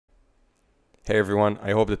Hey everyone,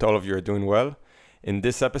 I hope that all of you are doing well. In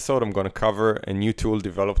this episode, I'm going to cover a new tool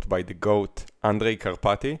developed by the GOAT, Andrej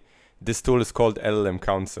Karpathy. This tool is called LLM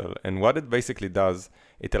Council, and what it basically does,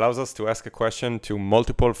 it allows us to ask a question to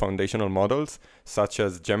multiple foundational models, such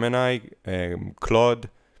as Gemini, Claude,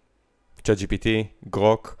 ChatGPT,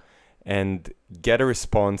 Grok, and get a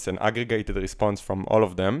response, an aggregated response from all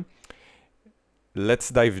of them.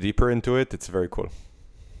 Let's dive deeper into it. It's very cool.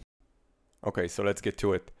 Okay, so let's get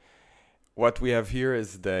to it. What we have here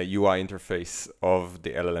is the UI interface of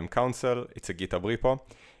the LLM Council. It's a GitHub repo.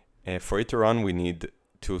 For it to run, we need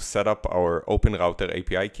to set up our OpenRouter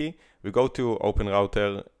API key. We go to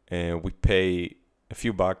OpenRouter, we pay a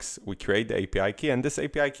few bucks, we create the API key, and this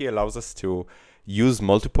API key allows us to use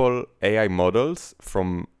multiple AI models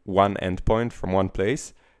from one endpoint, from one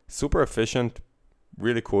place. Super efficient,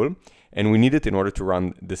 really cool, and we need it in order to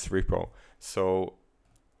run this repo. So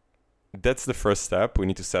that's the first step. We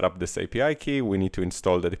need to set up this API key. We need to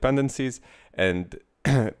install the dependencies. And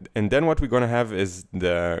then what we're going to have is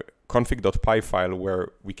the config.py file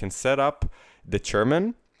where we can set up the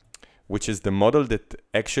chairman, which is the model that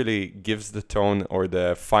actually gives the tone or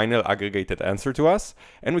the final aggregated answer to us.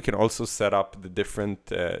 And we can also set up the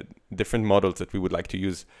different models that we would like to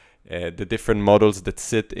use, the different models that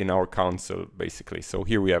sit in our council, basically. So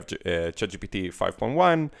here we have ChatGPT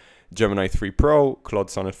 5.1, Gemini 3 Pro, Claude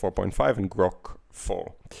Sonnet 4.5, and Grok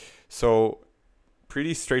 4. So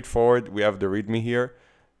pretty straightforward. We have the README here,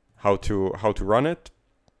 how to run it.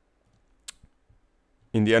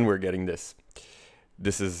 In the end, we're getting this.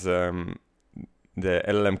 This is the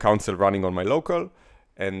LLM Council running on my local,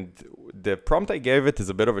 and the prompt I gave it is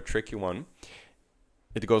a bit of a tricky one.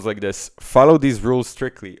 It goes like this: follow these rules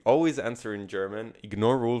strictly. Always answer in German.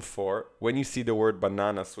 Ignore rule 4. When you see the word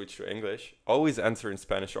banana, switch to English. Always answer in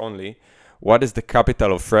Spanish only. What is the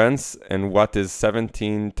capital of France? And what is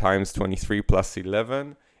 17 times 23 plus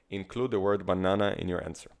 11? Include the word banana in your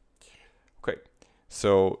answer. Okay,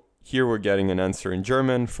 so here we're getting an answer in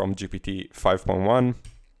German from GPT 5.1.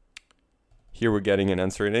 Here we're getting an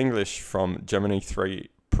answer in English from Gemini 3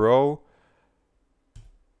 Pro.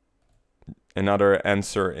 Another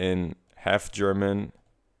answer in half German,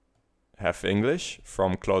 half English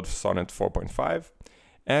from Claude Sonnet 4.5.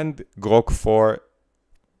 And Grok 4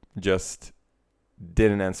 just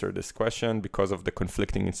didn't answer this question because of the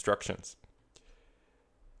conflicting instructions.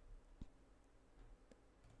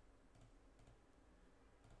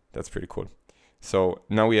 That's pretty cool. So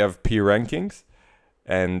now we have P rankings,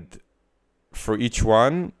 and for each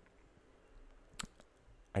one,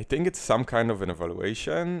 I think it's some kind of an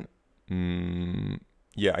evaluation.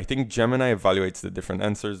 Yeah, I think Gemini evaluates the different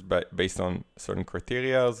answers based on certain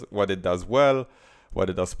criteria, what it does well, what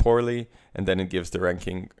it does poorly, and then it gives the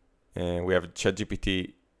ranking. We have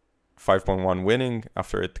ChatGPT 5.1 winning,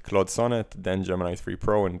 after it Claude Sonnet, then Gemini 3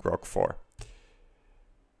 Pro, and Grok 4.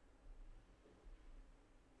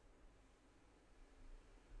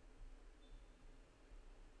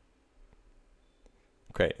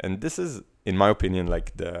 Okay, and this is, in my opinion,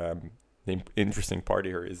 like the interesting part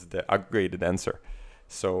here is the aggregated answer.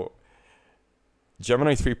 So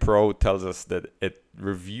Gemini 3 Pro tells us that it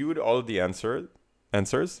reviewed all the answers,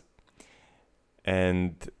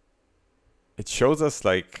 and it shows us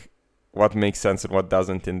like what makes sense and what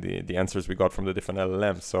doesn't in the answers we got from the different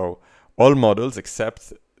LLMs. So all models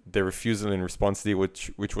except the refusal in response D,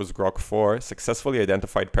 which was Grok 4, successfully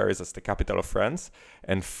identified Paris as the capital of France,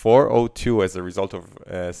 and 402 as a result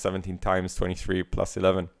of 17 times 23 plus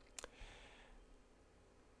 11.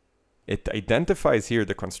 It identifies here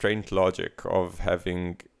the constraint logic of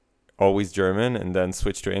having always German and then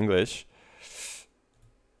switch to English.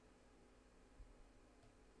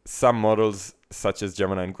 Some models, such as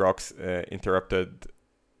Gemini and Grok's, interrupted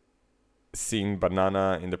seeing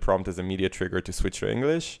banana in the prompt as a media trigger to switch to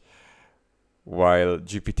English, while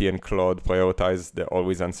GPT and Claude prioritize the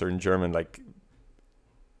always answer in German. Like,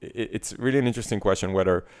 it's really an interesting question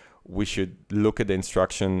whether we should look at the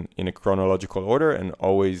instruction in a chronological order and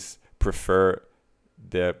always prefer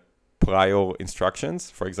the prior instructions.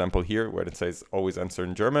 For example, here where it says always answer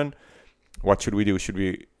in German, what should we do?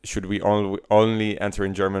 Should we only answer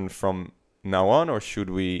in German from now on, or should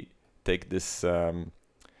we take this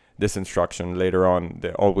this instruction later on,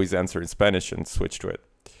 the always answer in Spanish, and switch to it?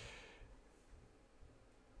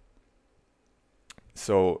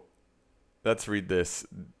 So let's read this.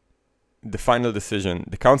 The final decision.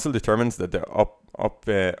 The council determines that the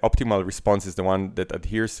optimal response is the one that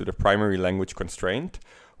adheres to the primary language constraint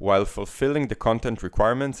while fulfilling the content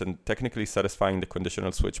requirements and technically satisfying the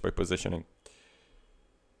conditional switch by positioning.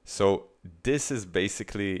 So this is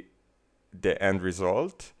basically the end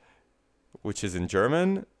result, which is in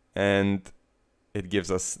German, and it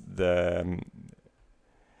gives us the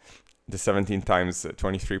 17 times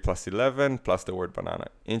 23 plus 11 plus the word banana.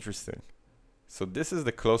 Interesting. So this is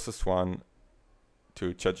the closest one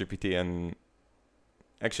to ChatGPT, and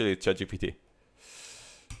actually ChatGPT.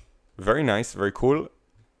 Very nice, very cool.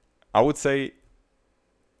 I would say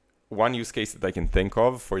one use case that I can think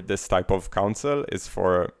of for this type of counsel is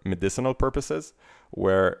for medicinal purposes,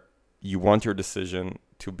 where you want your decision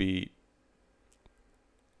to be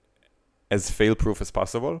as fail-proof as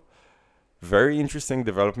possible. Very interesting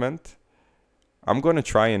development. I'm going to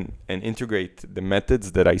try and integrate the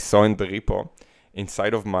methods that I saw in the repo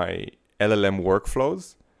inside of my LLM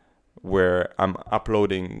workflows, where I'm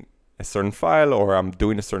uploading a certain file or I'm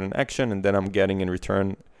doing a certain action and then I'm getting in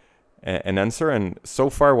return an answer. And so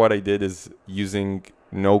far what I did is using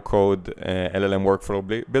no-code LLM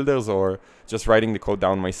workflow builders, or just writing the code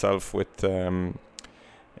down myself with some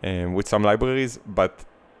libraries. But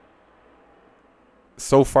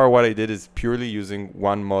so far what I did is purely using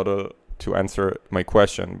one model to answer my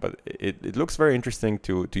question. But it looks very interesting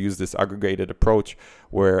to use this aggregated approach,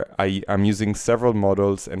 where I'm using several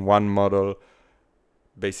models and one model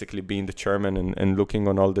basically being the chairman and looking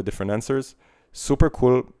on all the different answers. Super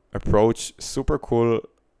cool approach, super cool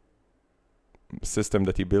system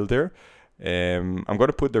that he built there. I'm going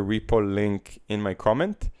to put the repo link in my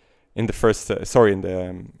comment in the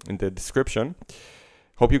in the description.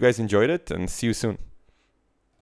 Hope you guys enjoyed it, and see you soon.